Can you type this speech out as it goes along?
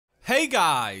Hey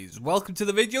guys, welcome to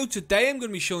the video. Today I'm going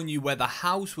to be showing you where the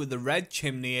house with the red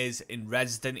chimney is in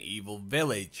Resident Evil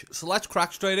Village. So let's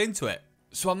crack straight into it.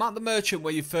 So I'm at the merchant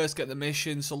where you first get the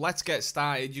mission, so let's get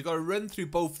started. You got to run through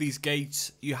both these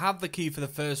gates. You have the key for the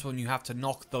first one, you have to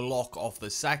knock the lock off the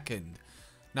second.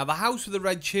 Now the house with the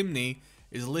red chimney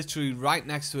is literally right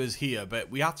next to us here, but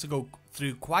we have to go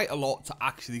through quite a lot to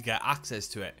actually get access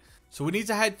to it. So we need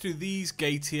to head through these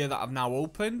gates here that I've now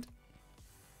opened,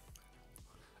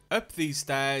 up these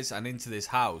stairs and into this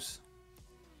house.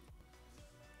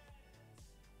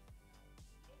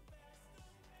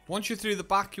 Once you're through the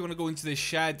back, you want to go into this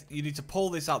shed. You need to pull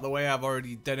this out the way. I've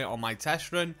already done it on my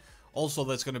test run. Also,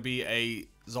 there's going to be a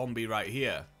zombie right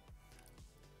here.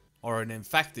 Or an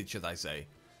infected, should I say.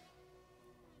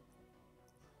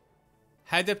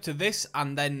 Head up to this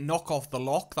and then knock off the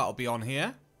lock. That'll be on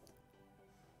here.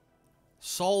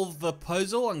 Solve the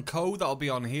puzzle and code that'll be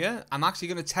on here. I'm actually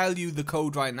going to tell you the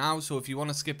code right now, so if you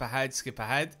want to skip ahead, skip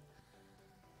ahead.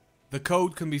 The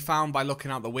code can be found by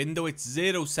looking out the window. It's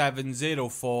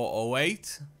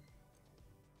 070408.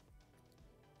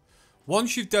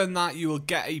 Once you've done that, you will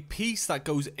get a piece that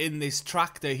goes in this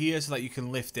tractor here so that you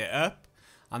can lift it up.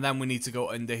 And then we need to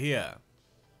go under here.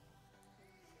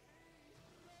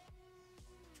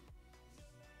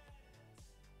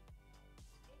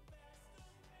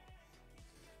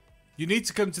 You need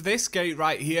to come to this gate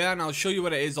right here, and I'll show you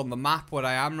what it is on the map where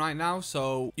I am right now,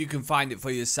 so you can find it for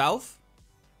yourself.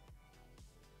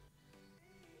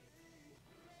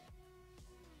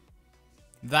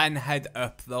 Then head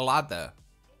up the ladder.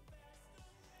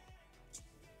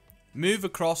 Move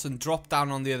across and drop down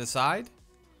on the other side.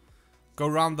 Go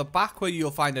around the back where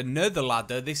you'll find another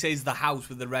ladder. This is the house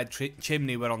with the red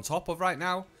chimney we're on top of right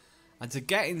now. And to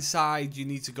get inside, you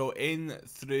need to go in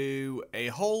through a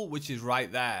hole, which is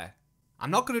right there. I'm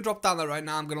not going to drop down there right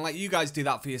now. I'm going to let you guys do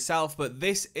that for yourself. But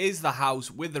this is the house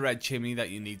with the red chimney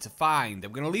that you need to find.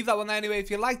 I'm going to leave that one there anyway.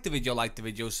 If you liked the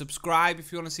video, subscribe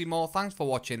if you want to see more. Thanks for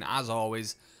watching as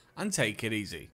always, and take it easy.